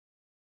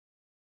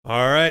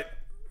All right,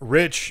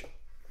 Rich,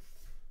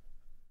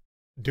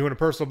 doing a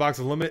personal box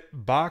of limit,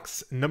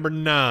 box number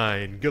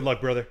 9. Good luck,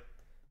 brother.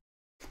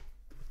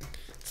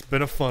 It's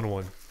been a fun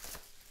one.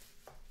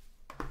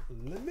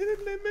 Limited.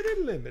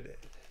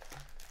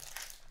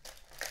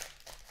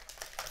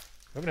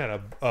 I haven't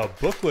had a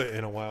booklet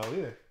in a while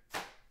either.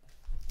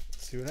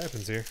 Let's see what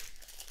happens here.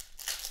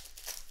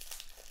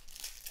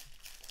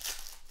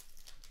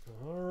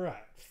 All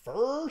right,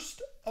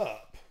 first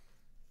up,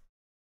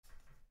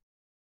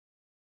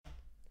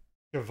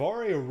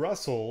 Javaria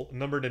Russell,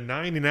 number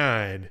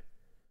 /99,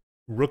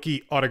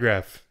 rookie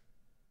autograph.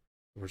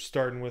 We're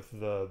starting with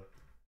the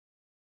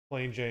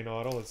plain Jane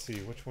auto. Let's see,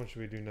 which one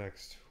should we do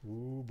next?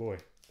 Ooh boy,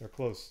 they're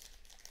close.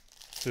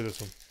 Let's do this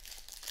one.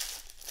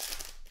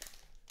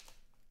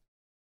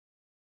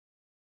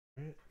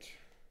 Right.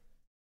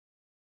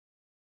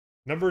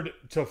 Numbered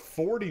to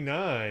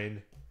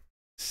 49,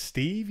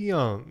 Steve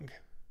Young.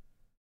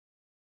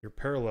 Your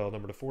parallel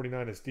number to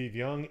 49 is Steve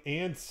Young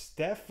and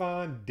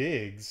Stefan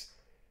Diggs.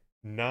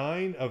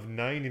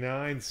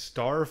 9/99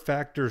 Star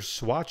Factor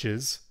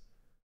swatches.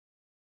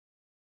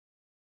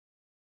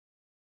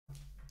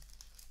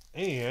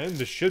 And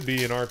this should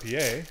be an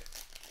RPA.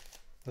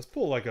 Let's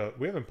pull like a...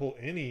 We haven't pulled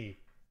any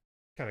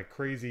kind of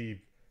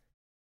crazy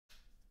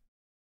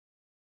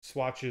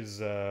swatches.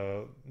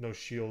 No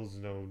Shields,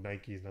 no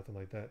Nikes, nothing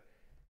like that.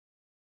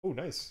 Oh,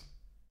 nice.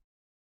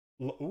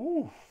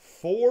 Ooh,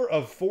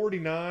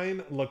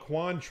 4/49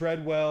 Laquan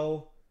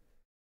Treadwell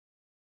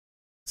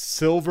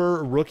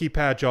silver rookie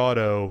patch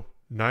auto.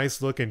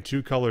 Nice looking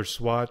 2-color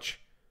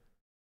swatch.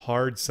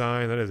 Hard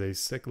sign. That is a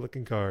sick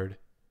looking card.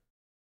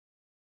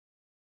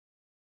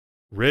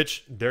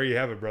 Rich, there you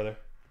have it, brother.